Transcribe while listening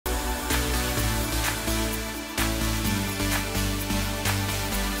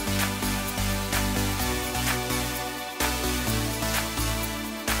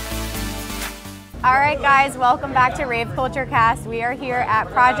All right, guys, welcome back to Rave Culture Cast. We are here at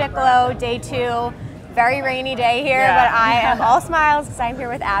Project Glow, day 2. Very rainy day here, but I am all smiles because I'm here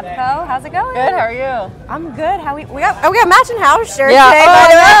with Abco. How's it going? Good. How are you? I'm good. We got matching house shirts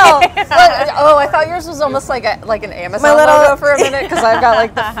yeah. today. I thought yours was almost like an Amazon logo for a minute because I've got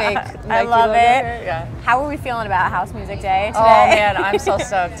like the fake Nike I love logo it. here. Yeah. How are we feeling about House Music Day today? Oh man, I'm so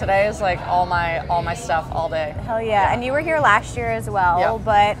stoked. Today is like all my stuff all day. Hell yeah. And you were here last year as well, Yep.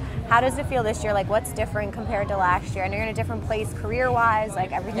 but how does it feel this year? Like, what's different compared to last year? I know you're in a different place career-wise,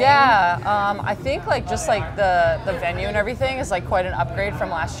 like everything. Yeah, I think like just like the venue and everything is like quite an upgrade from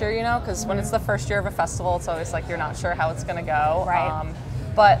last year, you know, because when it's the first year of a festival, it's always like you're not sure how it's gonna go. Right.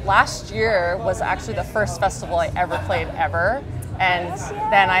 But last year was actually the first festival I ever played ever. And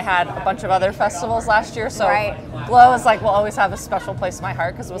then I had a bunch of other festivals last year, so Glow is like will always have a special place in my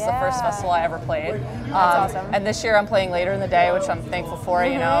heart because it was the first festival I ever played. That's awesome. And this year I'm playing later in the day, which I'm thankful for,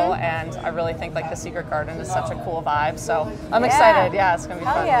 you know. And I really think like the Secret Garden is such a cool vibe, so I'm excited. Yeah, it's gonna be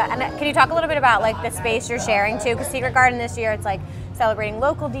fun. Yeah, and can you talk a little bit about like the space you're sharing too? Because Secret Garden this year, it's like celebrating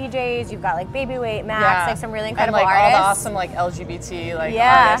local DJs. You've got like Babyweight, Max, like some really incredible and, like, artists. all the awesome like LGBT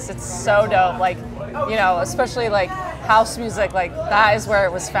artists. It's so dope. Like, you know, especially like house music, like that is where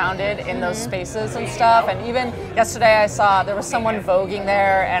it was founded in those spaces and stuff. And even yesterday I saw there was someone voguing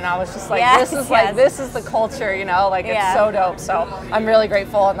there and I was just like, this is the culture, you know, like it's so dope. So I'm really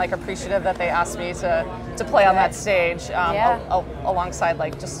grateful and like appreciative that they asked me to play on that stage alongside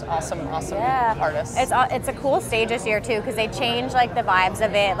like just awesome artists. It's a cool stage this year too because they changed like the vibes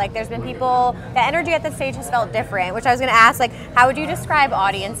of it. Like there's been people, the energy at the stage has felt different, which I was going to ask, like how would you describe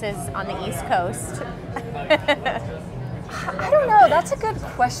audiences on the East Coast? I don't know. That's a good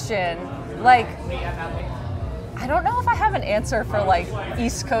question. Like, I don't know if I have an answer for like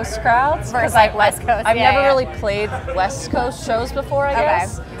East Coast crowds versus like West Coast. I've never really played West Coast shows before, I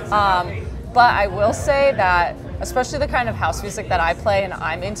guess. But I will say that, especially the kind of house music that I play and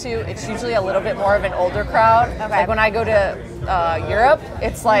I'm into, it's usually a little bit more of an older crowd. Like when I go to Europe,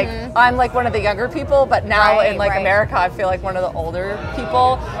 it's like I'm like one of the younger people, but now in like America, I feel like one of the older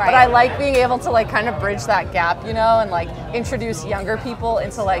people. But I like being able to like kind of bridge that gap, you know, and like introduce younger people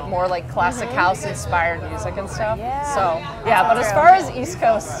into like more like classic house inspired music and stuff. So but as far as East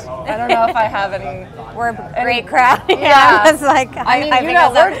Coast, I don't know if I have any. We're a great crowd. It's like I mean, you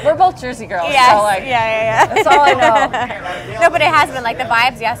know, we're both Jersey girls. Yes. So like, that's all I know. No, but it has been like the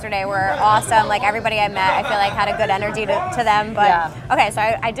vibes yesterday were awesome. Like everybody I met, I feel like had a good energy to them. But okay, so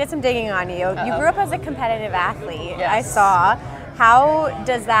I did some digging on you. You grew up as a competitive athlete. I saw. How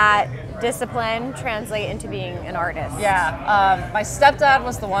does that discipline translate into being an artist? My stepdad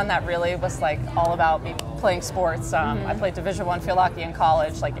was the one that really was like all about me playing sports. I played Division I field hockey in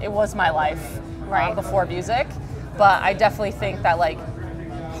college. Like it was my life before music. But I definitely think that like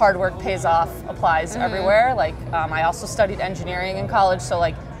hard work pays off applies everywhere. Like I also studied engineering in college, so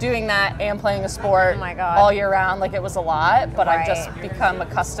like doing that and playing a sport all year round, like it was a lot. But I've just become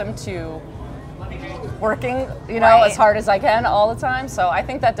accustomed to working, you know, as hard as I can all the time. So I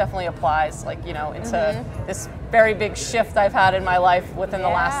think that definitely applies, like, you know, into this very big shift I've had in my life within the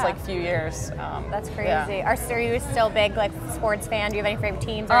last like few years. That's crazy. Are you still big like sports fan? Do you have any favorite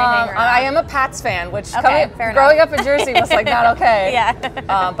teams or anything? I am a Pats fan, which growing up in Jersey was like not okay.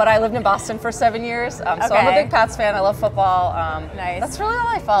 But I lived in Boston for 7 years, so I'm a big Pats fan. I love football. Nice. That's really all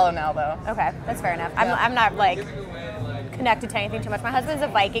I follow now, though. Okay, that's fair enough. I'm not like connected to anything too much. My husband's a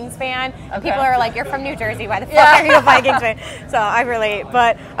Vikings fan, and people are like, "You're from New Jersey. Why the fuck are you a Vikings fan?" So I relate.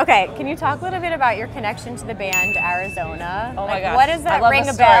 But okay, can you talk a little bit about your connection to the band Arizona? Oh my gosh, what does that ring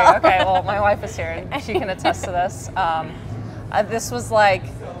a bell? Okay, well, my wife is here, and she can attest to this. This was like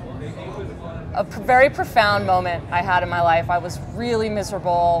a very profound moment I had in my life. I was really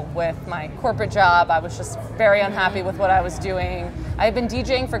miserable with my corporate job. I was just very unhappy with what I was doing. I had been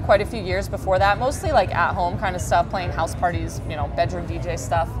DJing for quite a few years before that, mostly like at home kind of stuff, playing house parties, you know, bedroom DJ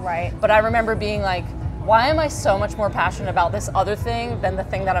stuff. But I remember being like, why am I so much more passionate about this other thing than the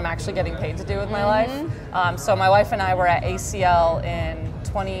thing that I'm actually getting paid to do with my life? So my wife and I were at ACL in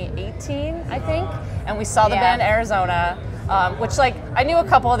 2018, I think, and we saw the band Arizona. Which like I knew a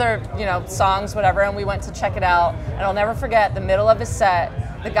couple other, you know, songs, whatever, and we went to check it out. And I'll never forget the middle of his set,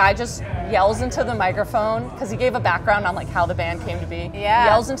 the guy just yells into the microphone because he gave a background on like how the band came to be. He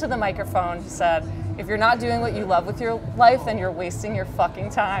yells into the microphone. He said, "If you're not doing what you love with your life, then you're wasting your fucking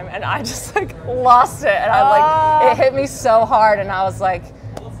time." And I just like lost it, and I like it hit me so hard, and I was like,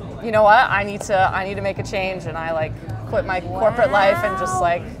 you know what? I need to make a change, and I like quit my corporate life and just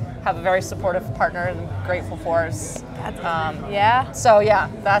like have a very supportive partner and I'm grateful for. Yeah. So yeah,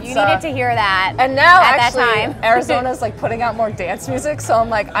 that's you needed to hear that. And now at actually, that time. Arizona's like putting out more dance music, so I'm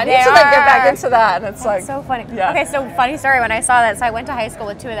like, I need to like get back into that, and it's that's like so funny. Yeah. Okay, so funny story. When I saw that, so I went to high school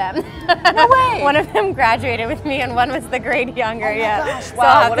with two of them. No way. One of them graduated with me, and one was the grade younger. Oh my gosh! Wow, so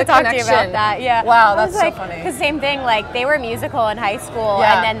I'll have what to a talk connection. to you about that. Yeah. Wow, that's like, so funny. Because same thing, like they were musical in high school,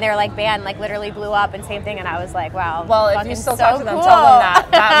 and then their like band like literally blew up, and same thing. And I was like, wow. Well, if you still so talk to them, cool. tell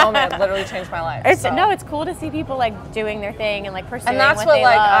them that moment literally changed my life. It's cool to see people like doing their thing and like pursuing. And that's what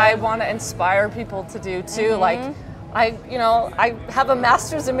like love. I want to inspire people to do too. Like I have a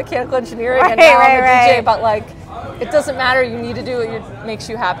master's in mechanical engineering and now I'm a DJ, but like it doesn't matter. You need to do what makes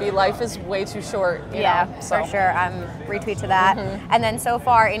you happy. Life is way too short. You know? For sure. Retweet to that. And then so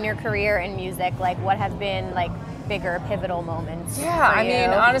far in your career in music, like what have been like bigger pivotal moments? I mean,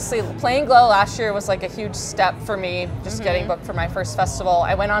 honestly, playing Glow last year was like a huge step for me, just getting booked for my first festival.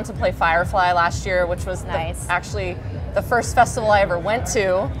 I went on to play Firefly last year, which was actually the first festival I ever went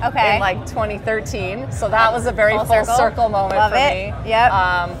to in like 2013. So that was a very full circle moment for me. Yep.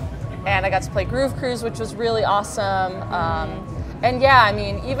 And I got to play Groove Cruise, which was really awesome. And yeah, I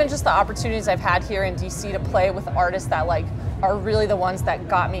mean, even just the opportunities I've had here in DC to play with artists that like are really the ones that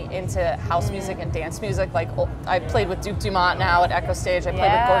got me into house music and dance music. Like I played with Duke Dumont now at Echo Stage. I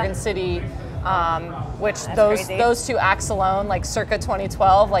played with Gorgon City, which those two acts alone, like circa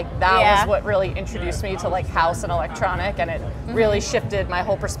 2012, like that was what really introduced me to like house and electronic, and it really shifted my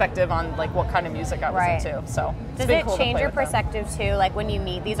whole perspective on like what kind of music I was into. So does it change your perspective too, like when you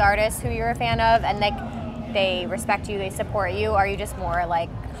meet these artists who you're a fan of and like they respect you, they support you? Are you just more like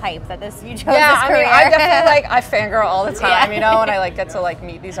hyped that you chose this career? I mean, I definitely I fangirl all the time, you know, and I like get to like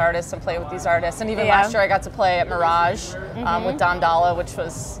meet these artists and play with these artists. And even last year I got to play at Mirage with Don Dalla, which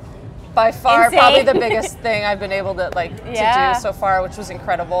was by far probably the biggest thing I've been able to like to do so far, which was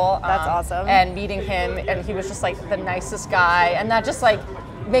incredible. That's awesome. And meeting him, and he was just like the nicest guy, and that just like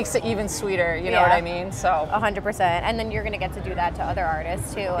makes it even sweeter, you know what I mean? So 100%. And then you're gonna get to do that to other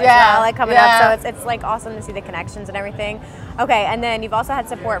artists too, as well, like coming up. So it's like awesome to see the connections and everything. Okay, and then you've also had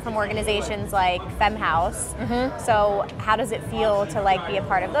support from organizations like Femme House. So how does it feel to like be a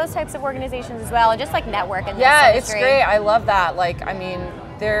part of those types of organizations as well, and just like network in this industry? It's great. I love that. Like, I mean,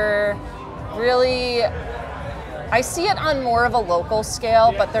 they're really, I see it on more of a local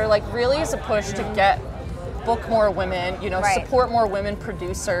scale, but there like really is a push to book more women, you know, support more women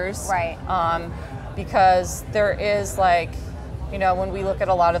producers. Because there is like, you know, when we look at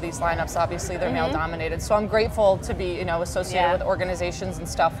a lot of these lineups, obviously they're male dominated. So I'm grateful to be, you know, associated with organizations and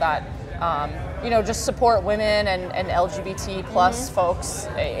stuff that, you know, just support women and LGBT plus folks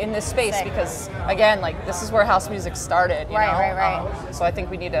in this space, because again, like this is where house music started, you know? So I think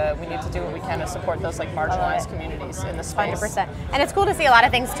we need to do what we can to support those like marginalized communities in the space. 100%. And it's cool to see a lot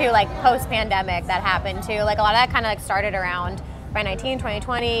of things too, like post-pandemic that happened too. Like a lot of that kind of like started around 2019,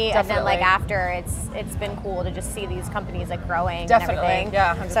 2020, and then like after, it's been cool to just see these companies like growing and everything.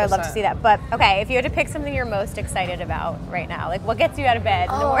 Yeah, 100%. So I'd love to see that. But okay, if you had to pick something you're most excited about right now, like what gets you out of bed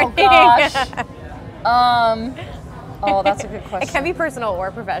in the morning? Gosh. That's a good question. It can be personal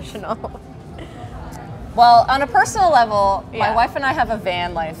or professional. Well, on a personal level, my wife and I have a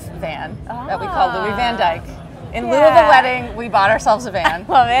van that we call Louis Van Dyke. In lieu of a wedding, we bought ourselves a van.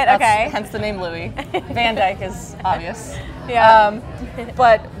 Love it. Hence the name Louis. Van Dyke is obvious.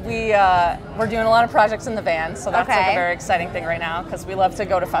 But we're doing a lot of projects in the van, so that's like a very exciting thing right now, because we love to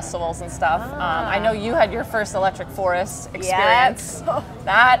go to festivals and stuff. I know you had your first Electric Forest experience.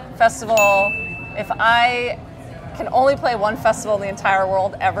 That festival, if I can only play one festival in the entire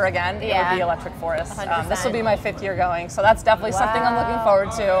world ever again, it would be Electric Forest. This will be my 5th year going, so that's definitely something I'm looking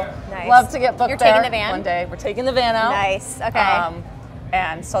forward to. Love to get booked there one day. We're taking the van out. Okay.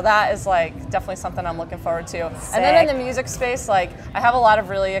 And so that is like definitely something I'm looking forward to. And then in the music space, like I have a lot of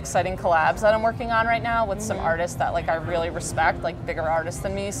really exciting collabs that I'm working on right now with some artists that like I really respect, like bigger artists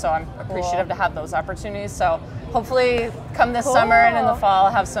than me. So I'm appreciative to have those opportunities. So hopefully come this summer and in the fall,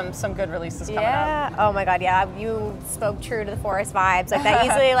 I'll have some good releases coming up. Oh my God, you spoke true to the Forest vibes. Like that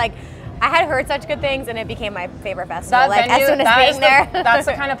easily, like I had heard such good things, and it became my favorite festival. That like venue, as soon as being there, that's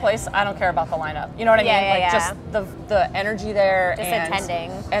the kind of place I don't care about the lineup. You know what I mean? Just the energy there, just and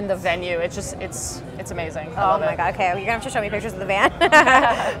attending, and the venue. It's just it's amazing. Oh my God. Okay, you're gonna have to show me pictures of the van.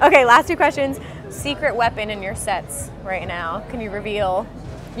 Okay, last 2 questions. Secret weapon in your sets right now? Can you reveal?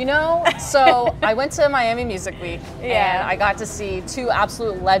 You know, so I went to Miami Music Week, and I got to see 2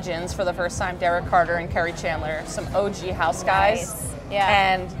 absolute legends for the first time, Derek Carter and Kerry Chandler, some OG house guys.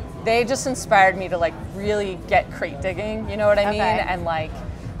 And they just inspired me to like really get crate digging, you know what I mean? And like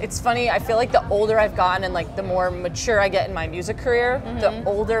It's funny, I feel like the older I've gotten and like the more mature I get in my music career, the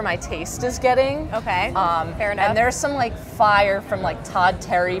older my taste is getting. Okay, fair enough. And there's some like fire from like Todd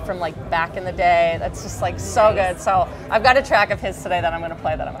Terry from like back in the day that's just like so good. So I've got a track of his today that I'm gonna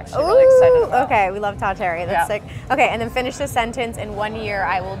play that I'm actually really excited about. Okay, we love Todd Terry, that's sick. Okay, and then finish the sentence, in 1 year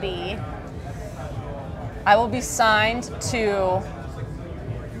I will be signed to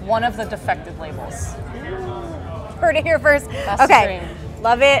one of the defected labels. Heard it here first. That's the dream.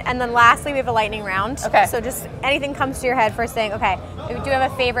 Love it. And then lastly, we have a lightning round. Okay. So just anything comes to your head first thing. Okay. Do you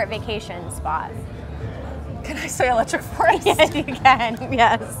have a favorite vacation spot? Can I say Electric Forest? Yes, you can.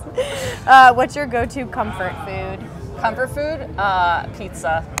 Yes. What's your go-to comfort food? Comfort food?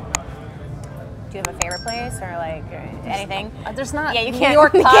 Pizza. Do you have a favorite place or like anything? There's not. Yeah, you New can't.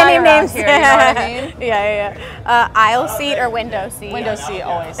 York You pie can't name around names. here. You know what I mean? Yeah. Aisle seat or window seat? Window seat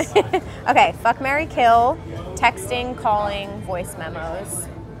always. Okay. Fuck, marry, kill. Texting, calling, voice memos.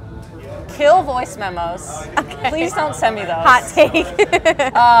 Kill voice memos. Okay. Please don't send me those. Hot take.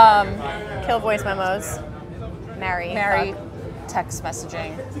 Kill voice memos. Marry. Text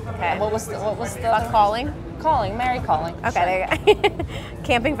messaging. Okay. And what was the Fuck, calling. Calling. Marry calling. Okay, sure. there you go.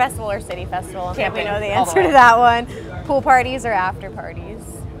 Camping festival or city festival? Camping. We know the answer to that one. Pool parties or after parties?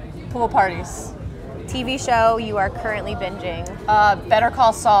 Pool parties. TV show you are currently binging? Better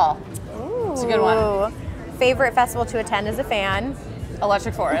Call Saul. Ooh. It's a good one. Favorite festival to attend as a fan?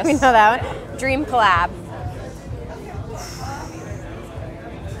 Electric Forest. We know that one. Dream collab?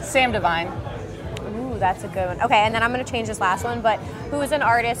 Sam Divine. Ooh, that's a good one. Okay, and then I'm going to change this last one, but who is an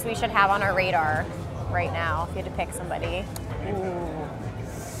artist we should have on our radar right now if you had to pick somebody? Ooh.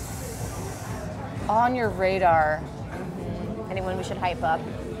 On your radar. Anyone we should hype up?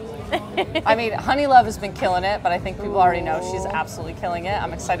 I mean, Honey Love has been killing it, but I think people already know she's absolutely killing it.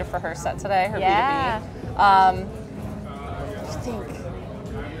 I'm excited for her set today, her B2B. I think.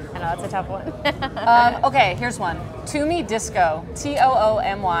 I know, that's a tough one. Okay, here's one. Toomy Disco.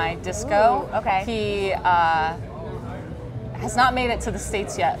 Toomy Disco. Ooh, okay. He has not made it to the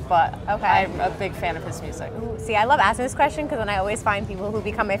States yet, but I'm a big fan of his music. Ooh, see, I love asking this question because then I always find people who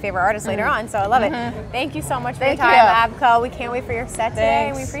become my favorite artists later on, so I love it. Thank you so much for your time, Abco. We can't wait for your set today,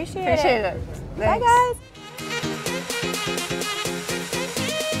 and we appreciate it. Appreciate it. Bye, guys.